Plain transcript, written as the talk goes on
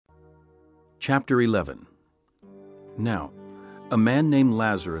Chapter 11. Now, a man named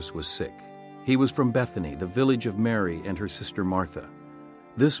Lazarus was sick. He was from Bethany, the village of Mary and her sister Martha.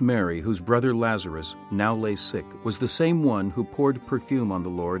 This Mary, whose brother Lazarus now lay sick, was the same one who poured perfume on the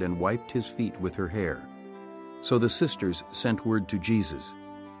Lord and wiped his feet with her hair. So the sisters sent word to Jesus.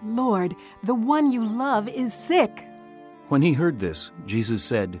 "Lord, the one you love is sick." When he heard this, Jesus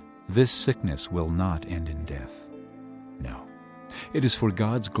said, "This sickness will not end in death. No, it is for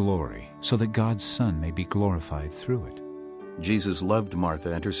God's glory, so that God's Son may be glorified through it." Jesus loved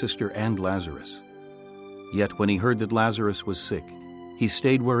Martha and her sister and Lazarus. Yet when he heard that Lazarus was sick, he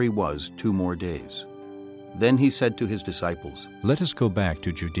stayed where he was 2 more days. Then he said to his disciples, "Let us go back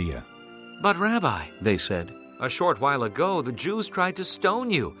to Judea." "But Rabbi," they said, a short while ago the Jews tried to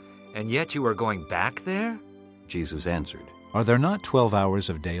stone you, and yet you are going back there?" Jesus answered, "Are there not 12 hours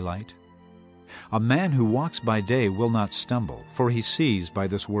of daylight? A man who walks by day will not stumble, for he sees by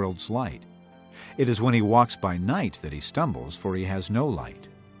this world's light. It is when he walks by night that he stumbles, for he has no light."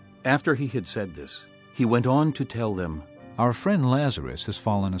 After he had said this, he went on to tell them, "Our friend Lazarus has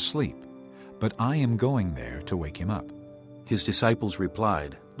fallen asleep, but I am going there to wake him up." His disciples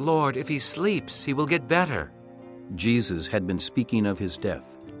replied, "Lord, if he sleeps, he will get better." Jesus had been speaking of his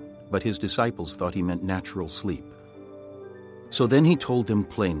death, but his disciples thought he meant natural sleep. So then he told them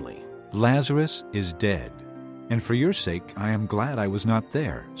plainly, "Lazarus is dead, and for your sake I am glad I was not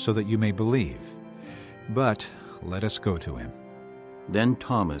there, so that you may believe. But let us go to him." Then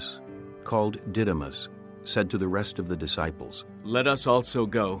Thomas, called Didymus, said to the rest of the disciples, "Let us also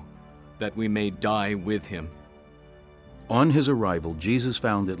go, that we may die with him." On his arrival, Jesus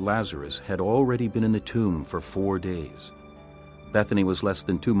found that Lazarus had already been in the tomb for 4 days. Bethany was less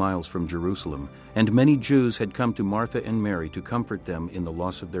than 2 miles from Jerusalem, and many Jews had come to Martha and Mary to comfort them in the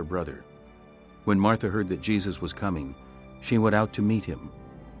loss of their brother. When Martha heard that Jesus was coming, she went out to meet him,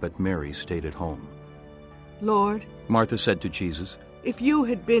 but Mary stayed at home. "Lord," Martha said to Jesus, "if you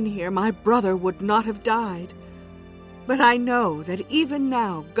had been here, my brother would not have died. But I know that even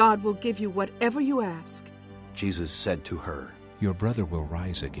now God will give you whatever you ask." Jesus said to her, "Your brother will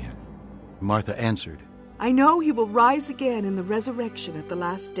rise again." Martha answered, "I know he will rise again in the resurrection at the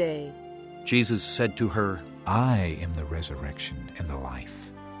last day." Jesus said to her, "I am the resurrection and the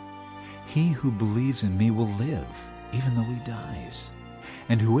life. He who believes in me will live, even though he dies.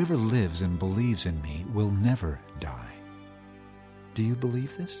 And whoever lives and believes in me will never die. Do you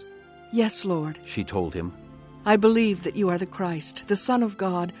believe this?" "Yes, Lord. she told him. I believe that you are the Christ, the Son of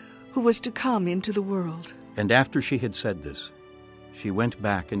God, who was to come into the world." And after she had said this, she went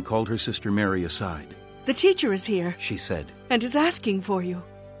back and called her sister Mary aside. "The teacher is here She said. and is asking for you."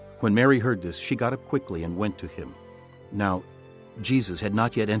 When Mary heard this, she got up quickly and went to him. Now, Jesus had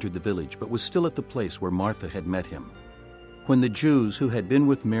not yet entered the village, but was still at the place where Martha had met him. When the Jews who had been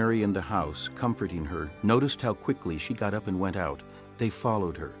with Mary in the house, comforting her, noticed how quickly she got up and went out, they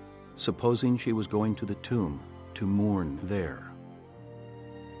followed her, supposing she was going to the tomb to mourn there.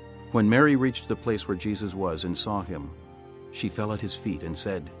 When Mary reached the place where Jesus was and saw him, she fell at his feet and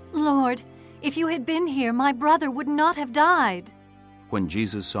said, "Lord, if you had been here, my brother would not have died." When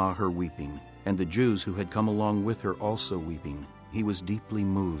Jesus saw her weeping, and the Jews who had come along with her also weeping, he was deeply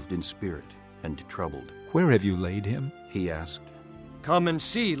moved in spirit and troubled. "Where have you laid him?" He asked. "Come and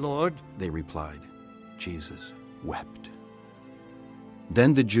see, Lord." They replied. Jesus wept.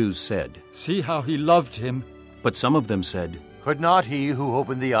 Then the Jews said, "See how he loved him." but some of them said, "Could not he who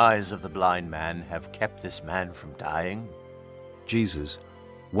opened the eyes of the blind man have kept this man from dying?" Jesus,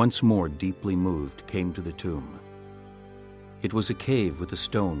 once more deeply moved, came to the tomb. It was a cave with a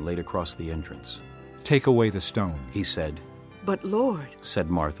stone laid across the entrance. "Take away the stone." He said, "But Lord," said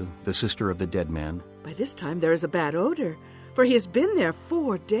Martha, the sister of the dead man. by this time there is a bad odor, for he has been there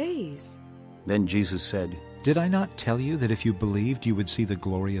 4 days." Then Jesus said, "Did I not tell you that if you believed you would see the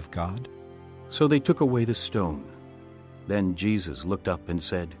glory of God?" So they took away the stone. Then Jesus looked up and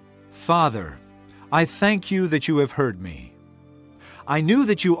said, "Father, I thank you that you have heard me. I knew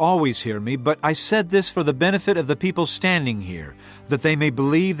that you always hear me, but I said this for the benefit of the people standing here, that they may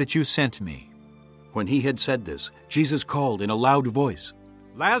believe that you sent me." When he had said this, Jesus called in a loud voice.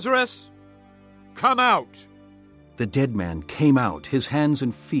 "Lazarus, come out!" The dead man came out, his hands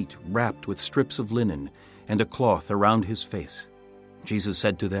and feet wrapped with strips of linen and a cloth around his face. Jesus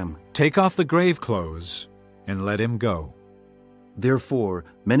said to them, "Take off the grave clothes and let him go." Therefore,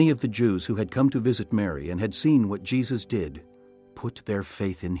 many of the Jews who had come to visit Mary and had seen what Jesus did put their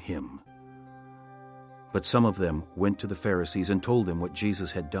faith in him. But some of them went to the Pharisees and told them what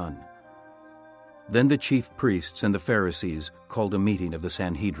Jesus had done. Then the chief priests and the Pharisees called a meeting of the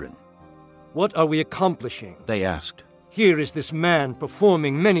Sanhedrin. "What are we accomplishing?" They asked. Here is this man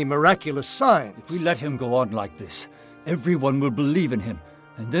performing many miraculous signs. If we let him go on like this, everyone will believe in him,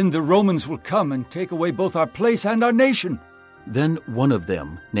 and then the Romans will come and take away both our place and our nation." Then one of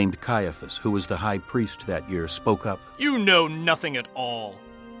them, named Caiaphas, who was the high priest that year, spoke up. "You know nothing at all.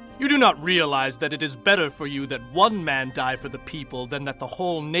 You do not realize that it is better for you that one man die for the people than that the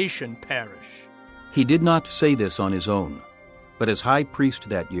whole nation perish." He did not say this on his own, but as high priest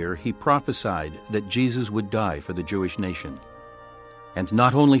that year, he prophesied that Jesus would die for the Jewish nation, and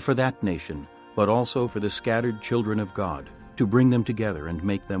not only for that nation, but also for the scattered children of God, to bring them together and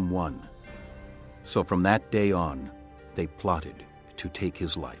make them one. So from that day on, they plotted to take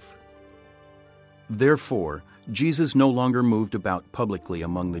his life. Therefore, Jesus no longer moved about publicly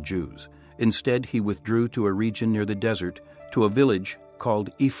among the Jews. Instead, he withdrew to a region near the desert, to a village called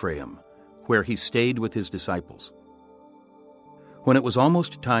Ephraim, where he stayed with his disciples. When it was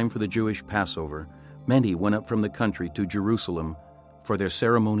almost time for the Jewish Passover, many went up from the country to Jerusalem for their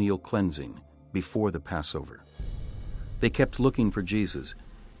ceremonial cleansing before the Passover. They kept looking for Jesus,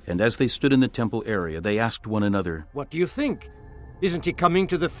 and as they stood in the temple area, they asked one another, "What do you think? Isn't he coming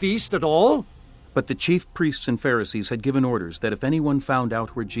to the feast at all?" But the chief priests and Pharisees had given orders that if anyone found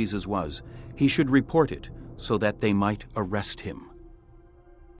out where Jesus was, he should report it so that they might arrest him.